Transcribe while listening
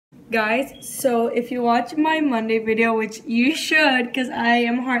Guys, so if you watch my Monday video, which you should because I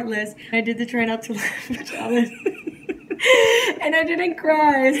am heartless, I did the try not to laugh challenge. And I didn't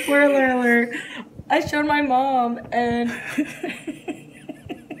cry, spoiler alert. I showed my mom and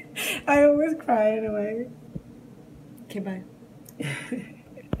I always cry anyway. Okay, bye.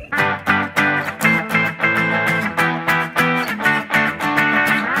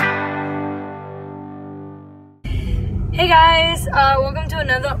 Hey guys, welcome to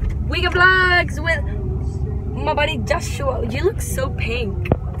another week of vlogs with my buddy Joshua. You look so pink.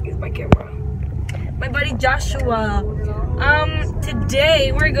 Here's my camera. My buddy Joshua.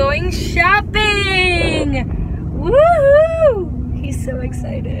 Today we're going shopping. Woohoo! He's so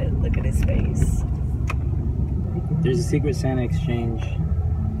excited. Look at his face. There's a Secret Santa exchange,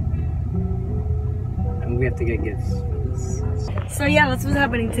 and we have to get gifts for this. So yeah, that's what's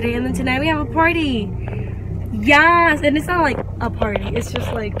happening today. And then tonight we have a party. Yes, and it's not like a party. It's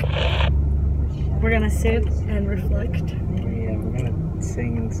just like we're gonna sit and reflect. Yeah, we're gonna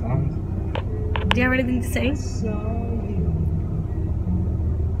sing songs. Do you have anything to say?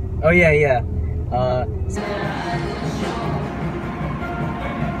 Oh yeah.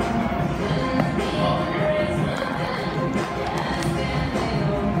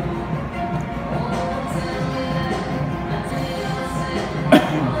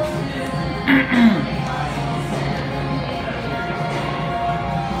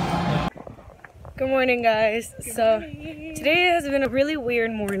 Good morning, guys. So today has been a really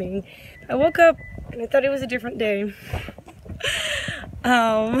weird morning. I woke up and I thought it was a different day.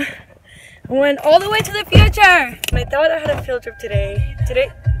 I went all the way to the future and I thought I had a field trip today.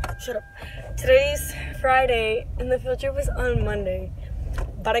 Shut up. Today's Friday and the field trip was on Monday.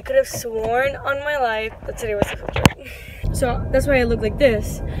 But I could have sworn on my life that today was the field trip. So that's why I look like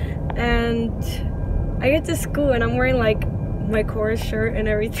this. And I get to school and I'm wearing like my chorus shirt and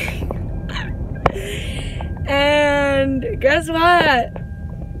everything. And guess what?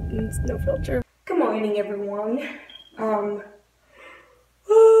 It's no filter. Good morning, everyone. I'm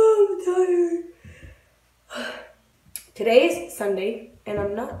tired. Today's Sunday, and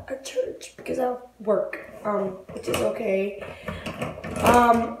I'm not at church because I have work, which is okay.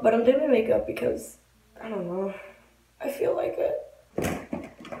 But I'm doing my makeup because I don't know. I feel like it.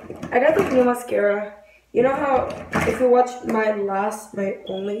 I got this new mascara. You know how if you watch my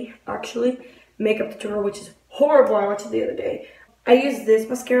only makeup tutorial, which is horrible, I watched it the other day. I use this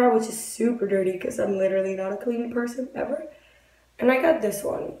mascara, which is super dirty because I'm literally not a clean person ever. And I got this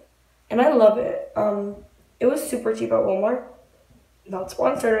one, and I love it. It was super cheap at Walmart. Not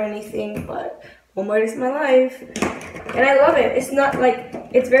sponsored or anything, but Walmart is my life. And I love it. It's not like,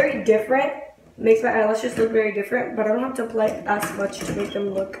 it's very different. Makes my eyelashes look very different, but I don't have to apply as much to make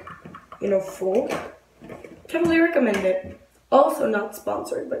them look, you know, full. Totally recommend it. Also not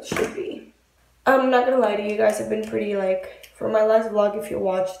sponsored, but should be. I'm not gonna lie to you guys, I've been pretty like, for my last vlog if you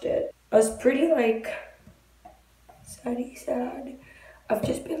watched it, I was pretty like, sad. I've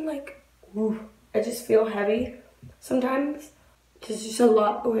just been like, ooh, I just feel heavy sometimes. There's just a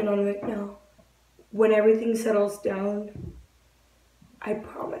lot going on right now. When everything settles down, I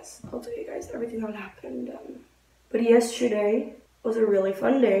promise, I'll tell you guys everything that happened. But yesterday was a really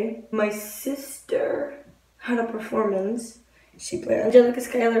fun day. My sister had a performance. She played Angelica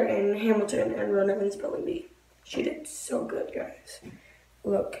Schuyler in Hamilton and Rona in Spelling Bee. She did so good, guys.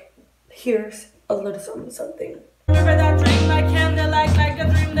 Look, here's a little something. Remember that dream like candlelight, like a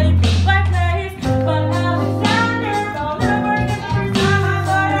dream they beat by place. But Alexander, don't never get every time I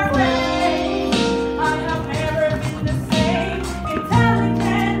thought I read. I have never been the same.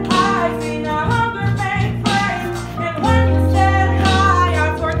 Intelligent, I've seen a hunger make praise. And when you said hi,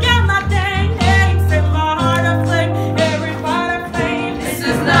 I forget my dang name. Set my heart aflame.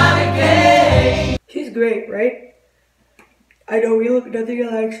 She's great, right? I know we look nothing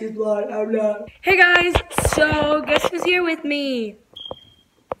alike. She's blonde. I'm not. Hey guys, so guess who's here with me?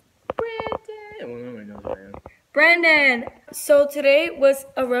 Brandon. So today was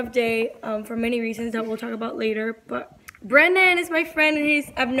a rough day for many reasons that we'll talk about later. But Brandon is my friend,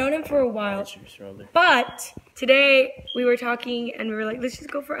 and I've known him for a while. But today we were talking, and we were like, let's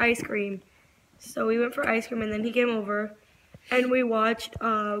just go for ice cream. So we went for ice cream, and then he came over, and we watched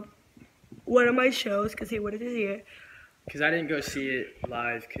one of my shows because he wanted to see it. Because I didn't go see it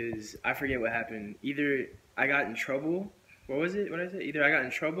live because I forget what happened. Either I got in trouble. What was it? What did I say? Either I got in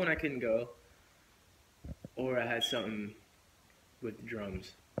trouble and I couldn't go, or I had something with the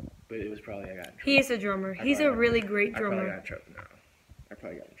drums. But it was probably I got in trouble. He is a drummer. He's a really great drummer. I probably got in trouble. No, I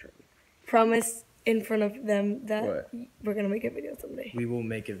probably got in trouble. Promise in front of them that What? We're going to make a video someday. We will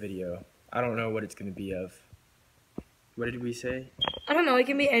make a video. I don't know what it's going to be of. What did we say? I don't know, it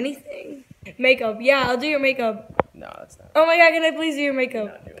can be anything. Makeup, yeah, I'll do your makeup. No, that's not. Oh my god, can I please do your I'm makeup?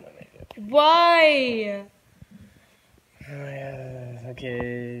 not doing my makeup. Why?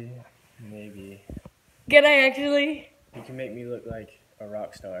 Okay, maybe. Can I actually? You can make me look like a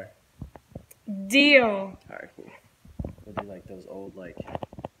rock star. Deal. Alright, cool. We'll do like those old, like,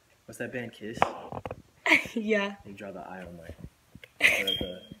 what's that band, Kiss? Yeah. You draw the eye on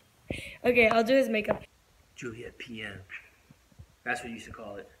the Okay, I'll do his makeup. Juliet PM. That's what you used to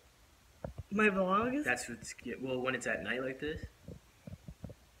call it. My vlogs? That's what's, well, when it's at night like this,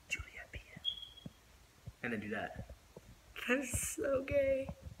 Juliet PM. And then do that. That's so gay.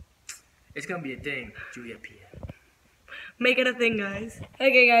 It's gonna be a thing, Juliet PM. Make it a thing, guys.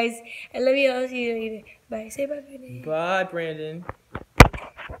 Okay, guys. I love you. I'll see you later. Bye. Say bye, bye. Bye, Brandon.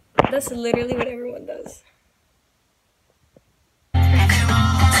 That's literally what everyone does.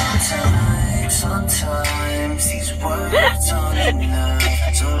 Sometimes these words aren't enough,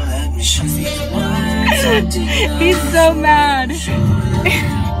 so let me show these words. He's so mad. Let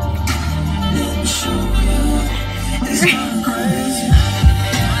me show you. It's not crazy.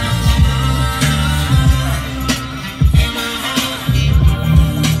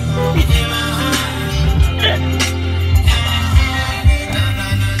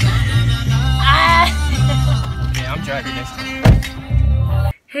 Okay, I'm driving next time.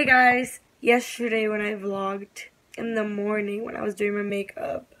 Hey guys, yesterday when I vlogged in the morning when I was doing my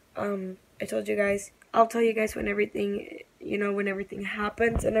makeup, I told you guys, I'll tell you guys when everything, when everything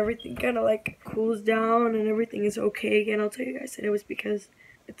happens and everything kind of like cools down and everything is okay again. I'll tell you guys, and it was because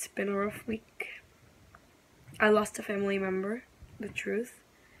it's been a rough week. I lost a family member, the truth,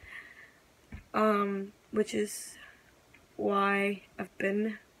 which is why I've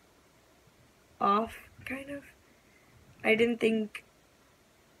been off, kind of. I didn't think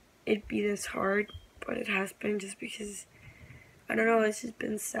it'd be this hard, but it has been, just because, I don't know, it's just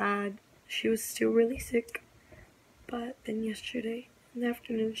been sad. She was still really sick, but then yesterday in the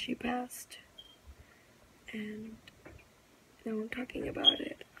afternoon she passed, and now I'm talking about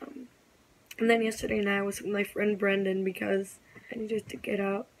it. And then yesterday night I was with my friend Brendan because I needed to get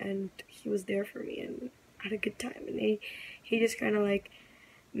out, and he was there for me and I had a good time, and he just kind of like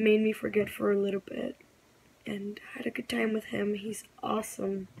made me forget for a little bit, and I had a good time with him. He's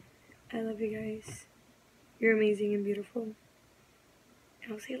awesome. I love you guys. You're amazing and beautiful.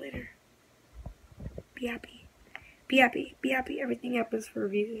 And I'll see you later. Be happy. Be happy. Be happy. Everything happens for a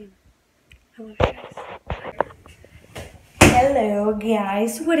reason. I love you guys. Hello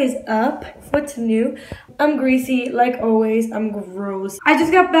guys. What is up? What's new? I'm greasy like always. I'm gross. I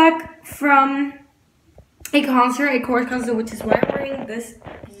just got back from a chorus concert, which is why I'm wearing this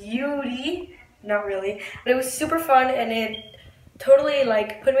beauty. Not really. But it was super fun, and it totally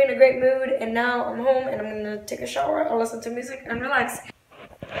like put me in a great mood, and now I'm home and I'm gonna take a shower, I'll listen to music and relax.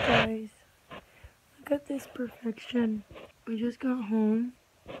 Guys, look at this perfection. I just got home.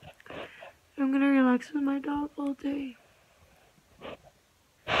 I'm gonna relax with my dog all day.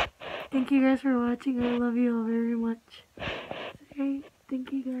 Thank you guys for watching. I love you all very much. Hey,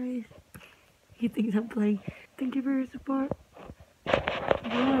 thank you guys. He thinks I'm playing. Thank you for your support.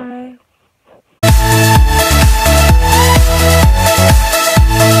 Bye.